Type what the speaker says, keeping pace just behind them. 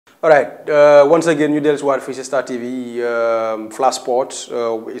All right. Once again, ñu dellu si waat fii si Star TV Flash Sports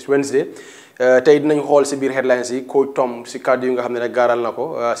it's Wednesday. Tey dinañ xool si biir headlines yi coach Tom si kàddu yi nga xam ne nag gaaral na ko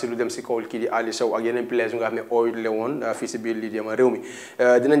si lu dem si kaw kii di Ali Sowe ak yeneen players yu nga xam ne ooyule woon fii si biir lii di réew mi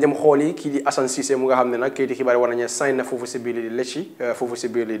dinañ dem xool yi kii di Assane Cissé mu nga xam ne nag kayiti xibaar war nañu sign na foofu si biir lii di Lecce foofu si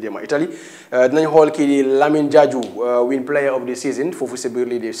biir lii di Italie dinañ xool kii di Lamine Diadio win player of the season foofu si biir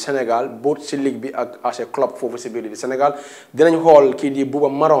lii di Sénégal both si ligue bi ak as a club foofu si biir lii di Sénégal dinañ xool kii di Bouba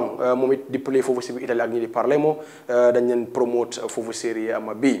Maron moom it di play foofu si biir Italie ak ñi di Palermo dañ leen promote foofu Serie A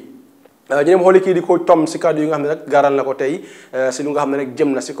bi ñu dem xooli kii di coach Tom si kàddu yi nga xam ne nag gaaral na ko tey si lu nga xam ne nag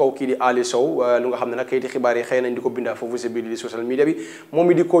jëm na si kaw kii di Ali Sowe lu nga xam ne nag kayiti xibaar yi xëy nañ di ko bindaa foofu si biir di social media bi moom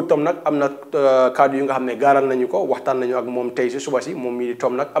mi di coach Tom nag am na kàddu yu nga xam ne gaaral nañu ko waxtaan nañu ak moom tey si suba si moom mi di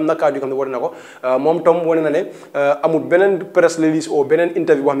Tom nag am na kàddu yu nga xam ne wane na ko moom Tom wane na ne amul beneen press release o beneen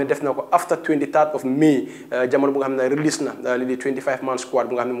interview boo xam ne def na ko after 23rd of May jamono bu nga xam ne release na li di 25 man squad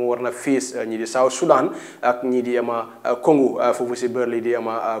bu nga xam ne moo war na face ñii di South Sudan ak ñii di Congo foofu si biir lii di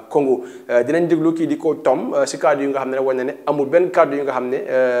Congo dinañ déglu kii di coach Tom si kàddu yi nga xam ne wane na ne amul benn kàddu yi nga xam ne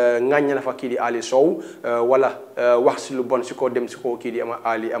ŋàññe na fa kii di Ali Sowe wala wax si lu bon si ko dem si ko kii di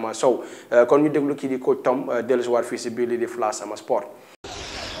Ali Sowe kon ñu déglu kii di coach Tom dellusiwaat fii si biir lii di Flash Sport.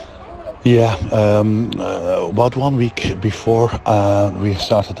 Yeah, about 1 week before we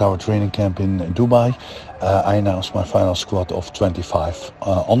started our training camp in Dubai, I announced my final squad of 25.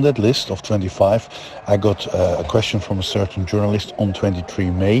 On that list of 25, I got a question from a certain journalist on 23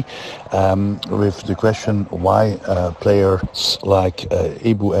 May with the question why players like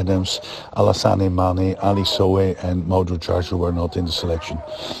Ibu Adams, Alassane Mane, Ali Sowe and Modou Djardje were not in the selection.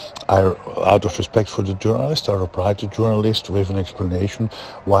 Out of respect for the journalist, I replied to the journalist with an explanation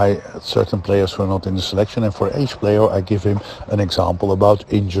why certain players were not in the selection, and for each player I give him an example about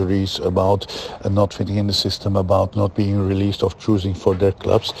injuries, about not fitting in the system, about not being released or choosing for their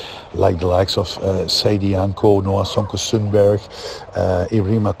clubs, like the likes of Seidi Anko, Noah Sonko-Sundberg,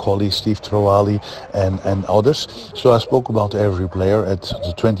 Ibrahim Akoli, Steve Troali and others. So I spoke about every player at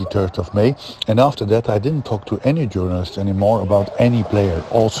the 23rd of May, and after that I didn't talk to any journalist anymore about any player,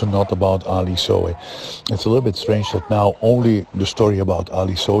 also not about Ali Sowe. It's a little bit strange that now only the story about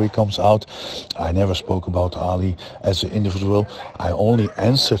Ali Sowe comes out. I never spoke about Ali as an individual. I only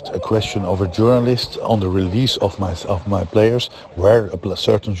answered a question of a journalist on the release of my players, where a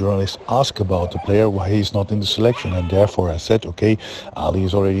certain journalist asked about the player why he's not in the selection, and therefore I said, okay, Ali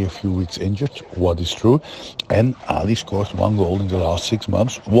is already a few weeks injured, what is true, and Ali scored 1 goal in the last 6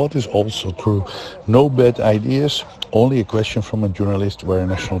 months, what is also true. No bad ideas, only a question from a journalist where a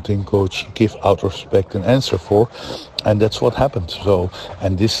national team coach give out of respect an answer for, and that's what happened. So,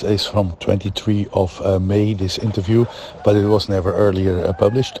 and this is from 23 of May, this interview, but it was never earlier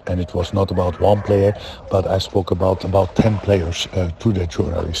published, and it was not about one player, but I spoke about 10 players to the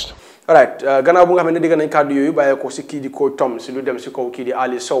journalist. Alright, gannaaw bu nga xam ne dégg nañ kàddu yooyu bàyyee ko si kii di coach Tom si lu dem si kaw kii di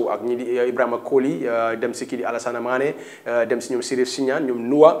Ali Sowe ak ñi di Ibrahima Koli dem si kii di Alassane Mane dem si ñoom Sirif Signan ñoom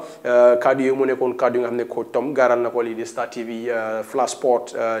Noua kàddu yooyu mu nekkoon kàddu yi nga xam ne coach Tom gaaral na ko lii di Star TV Flash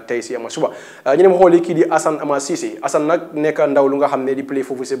Sport tey si suba ñu dem xooli kii di Assane Cissé Assane nag nekk ndaw lu nga xam ne di play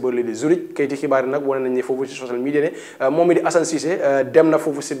foofu si biir lii di Zurich kayiti xibaar yi nag wane nañ ne foofu si social media ne moom mi di Assane Cissé dem na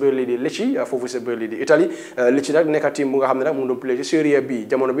foofu si biir lii di Lecce foofu si biir lii di Italie Lecce nag nekk team bu nga xam ne nag mu doon play ci Serie B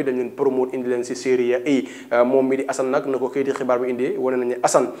jamono bi dañu promote indi leen si Serie A moom mi di Assane nag na ko kayiti xibaar bi indi wane nañu ne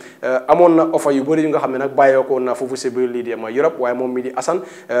Assane amoon na offre yu bëri yu nga xam ne nag bàyyeekoo na foofu si biir lii di Europe waaye moom mi di Assane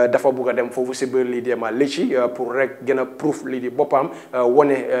dafa bugg a dem foofu si biir lii di Lecce pour rek gën a proof lii di boppam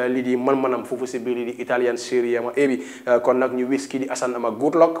wane lii di man-manam foofu si biir lii di Italian Serie A bi kon nag ñu wis kii di Assane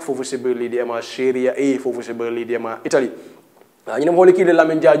good luck foofu si biir lii di Serie A foofu si biir lii di Italie ñu dem xooli kii di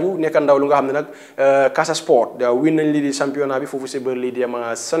Lamine Diadio nekk ndaw lu nga xam ne nag Casa Sport win nañ lii di championnat bi foofu si biir lii di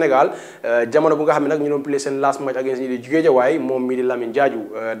Sénégal jamono bu nga xam ne nag ñu doon play seen last match against ñi di Guédiawaye moom mii di Lamine Diadio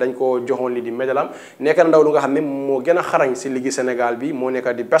dañ ko joxoon lii di médalam nekk ndaw lu nga xam ne moo gën a xarañ si ligi Sénégal bi moo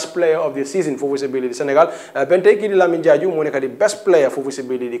nekk di best player of the season foofu si biir lii di Sénégal benn tey kii di Lamine Diadio moo nekk di best player foofu si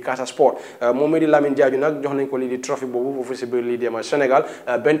biir lii di Casa Sport moom mii di Lamine Diadio nag jox nañ ko lii di trophy boobu foofu si biir lii di Sénégal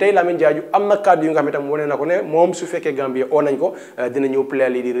benn tey Lamine Diadio am na kàddu yu nga xam ne tam wane na ko ne moom su fekkee Gambie oo nañ ko dina ñëw player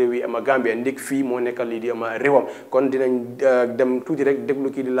lii di réew yi Gambia ndik fii moo nekkal lii di réewam kon dinañ dem tuuti rek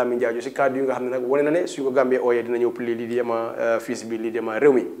déglu kii di Lamine Diadio si kàddu yi nga xam ne nag wane na ne su ko Gambie ooyee dina ñëw player lii di fii si biir lii di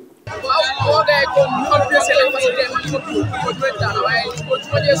réew mi.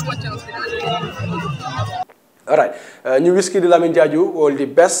 alright ñu wis kii di Lamine Jaaju all the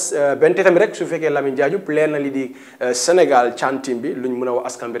best benn tamit rek su fekkee Lamine Jaaju play na li di Sénégal CHAN team bi luñ mën a wax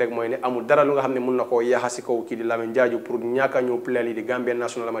askan bi rek mooy ne amul dara lu nga xam ne mun na koo yaaxa si kaw kii di Lamine Jaaju pour ñàkk a ñëw play li di Gambia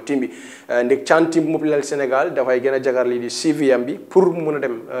national ama team bi ndeg CHAN team bu mu playal Sénégal dafay gën a jagar li di CVM bi pour mu mun a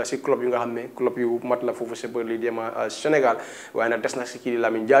dem si club yu nga xam ne club yu mat la foofu si bër li di ama Sénégal waaye nag des na si kii di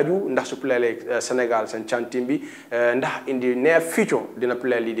Lamine Jaaju ndax su playalee Sénégal seen CHAN team bi ndax indi near future dina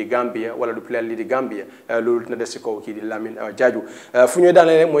play li di Gambia wala du play li di Gambia loolu na des si kaw kii di Lamine Jaaju fu ñuy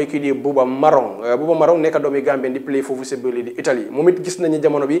daanee mooy kii di Buba Marong nekk doomi Gambien di play foofu si biir lii di Italie moom it gis nañu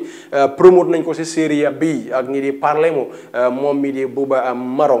jamono bi promote nañ ko si Serie B ak ñi di Palermo moom mi di Buba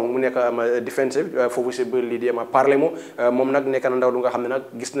Marong mu nekk defensive foofu si biir lii di Palermo moom nag nekk na ndaw lu nga xam ne nag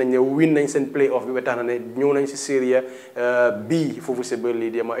gis nañ ne win nañ seen play off bi ba tax na ne ñëw nañ si Serie B foofu si biir lii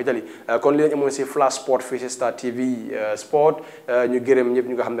di Italie kon li lañ amoon si Flash Sport fii si Star TV Sport ñu gërëm ñëpp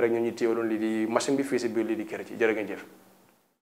ñu nga xam ne rek ñoo ñu téewaloon lii di machine bi fii si biir lii di kër ci jërë ngeen jëf